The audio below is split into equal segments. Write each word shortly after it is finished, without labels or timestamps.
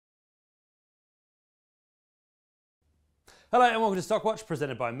Hello and welcome to Stockwatch,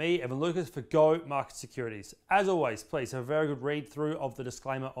 presented by me, Evan Lucas, for Go Market Securities. As always, please have a very good read through of the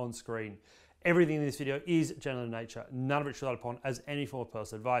disclaimer on screen. Everything in this video is general in nature, none of it is relied upon as any form of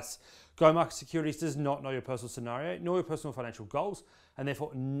personal advice. Go Market Securities does not know your personal scenario, nor your personal financial goals, and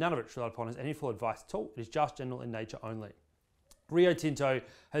therefore none of it is relied upon as any full advice at all. It is just general in nature only. RIO Tinto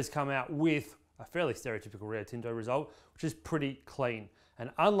has come out with a fairly stereotypical RIO Tinto result, which is pretty clean.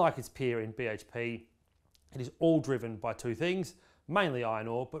 And unlike its peer in BHP, it is all driven by two things, mainly iron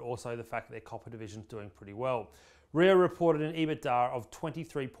ore, but also the fact that their copper division is doing pretty well. RIO reported an EBITDA of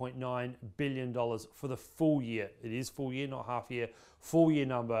 $23.9 billion for the full year. It is full year, not half year, full year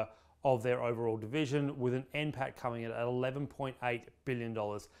number of their overall division, with an NPAT coming in at $11.8 billion.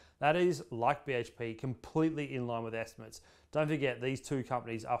 That is, like BHP, completely in line with estimates. Don't forget, these two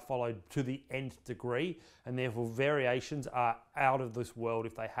companies are followed to the nth degree, and therefore variations are out of this world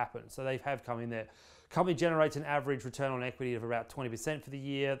if they happen. So they have come in there. Company generates an average return on equity of about 20% for the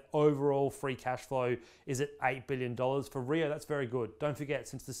year. Overall free cash flow is at $8 billion. For RIO, that's very good. Don't forget,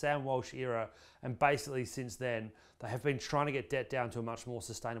 since the Sam Walsh era, and basically since then, they have been trying to get debt down to a much more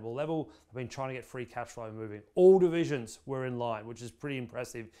sustainable level. They've been trying to get free cash flow moving. All divisions were in line, which is pretty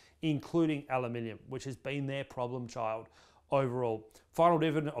impressive, including aluminium, which has been their problem child overall. Final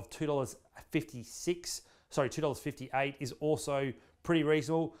dividend of $2.58 is also pretty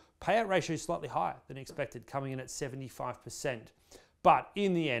reasonable. Payout ratio is slightly higher than expected, coming in at 75%. But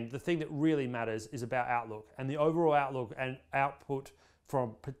in the end, the thing that really matters is about outlook, and the overall outlook and output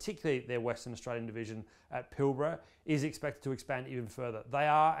from particularly their Western Australian division at Pilbara is expected to expand even further. They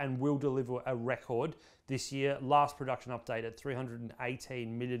are and will deliver a record this year. Last production update at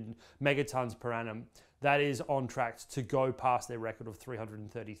 318 million megatons per annum. That is on track to go past their record of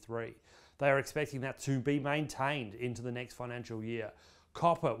 333. They are expecting that to be maintained into the next financial year.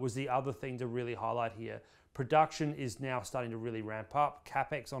 Copper was the other thing to really highlight here. Production is now starting to really ramp up.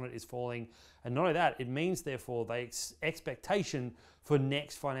 CapEx on it is falling. And not only that, it means therefore the expectation for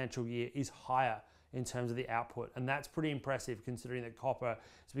next financial year is higher in terms of the output. And that's pretty impressive considering that copper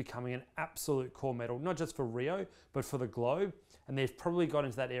is becoming an absolute core metal, not just for RIO, but for the globe. And they've probably got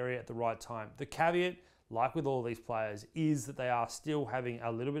into that area at the right time. The caveat, like with all these players, is that they are still having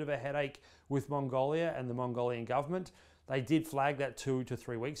a little bit of a headache with Mongolia and the Mongolian government. They did flag that 2 to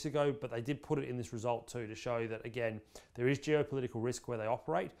 3 weeks ago, but they did put it in this result too to show that, again, there is geopolitical risk where they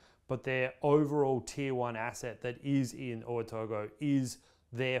operate, but their overall tier 1 asset that is in Ouagadougou is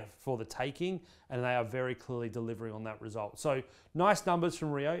there for the taking, and they are very clearly delivering on that result. So nice numbers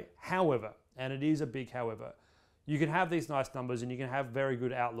from RIO. However, and it is a big however, you can have these nice numbers and you can have very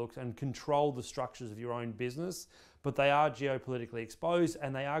good outlooks and control the structures of your own business, but they are geopolitically exposed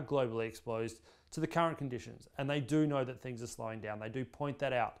and they are globally exposed to the current conditions. And they do know that things are slowing down. They do point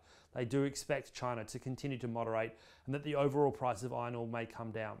that out. They do expect China to continue to moderate and that the overall price of iron ore may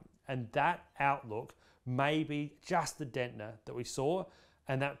come down. And that outlook may be just the dampener that we saw.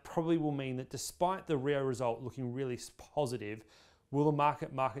 And that probably will mean that despite the RIO result looking really positive, will the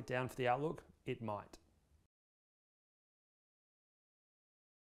market mark it down for the outlook? It might.